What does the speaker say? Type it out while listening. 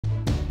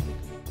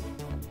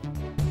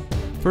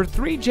For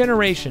 3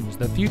 generations,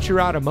 the Future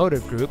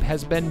Automotive Group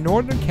has been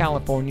Northern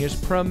California's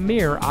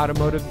premier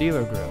automotive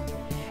dealer group.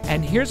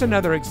 And here's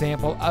another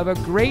example of a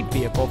great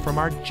vehicle from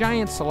our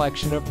giant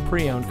selection of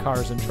pre-owned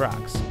cars and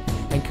trucks.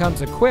 And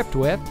comes equipped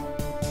with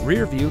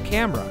rear view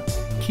camera,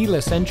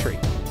 keyless entry,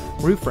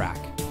 roof rack,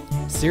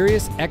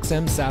 Sirius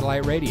XM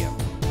satellite radio,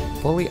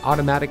 fully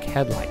automatic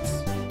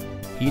headlights,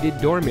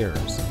 heated door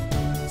mirrors,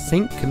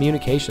 sync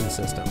communication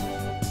system,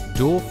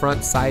 dual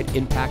front side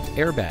impact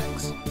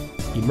airbags,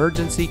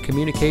 emergency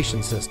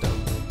communication system,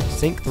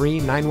 Sync 3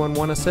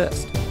 911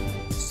 assist,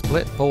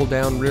 split fold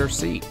down rear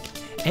seat,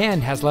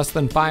 and has less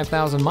than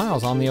 5,000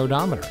 miles on the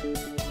odometer.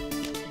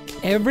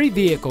 Every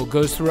vehicle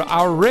goes through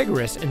our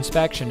rigorous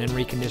inspection and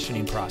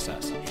reconditioning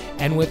process.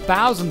 And with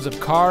thousands of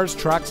cars,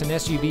 trucks, and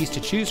SUVs to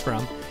choose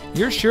from,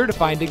 you're sure to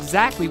find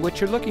exactly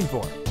what you're looking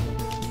for.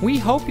 We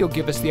hope you'll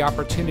give us the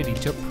opportunity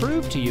to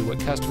prove to you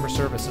what customer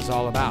service is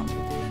all about.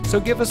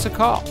 So give us a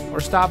call or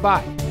stop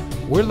by.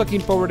 We're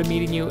looking forward to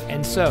meeting you,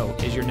 and so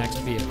is your next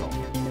vehicle.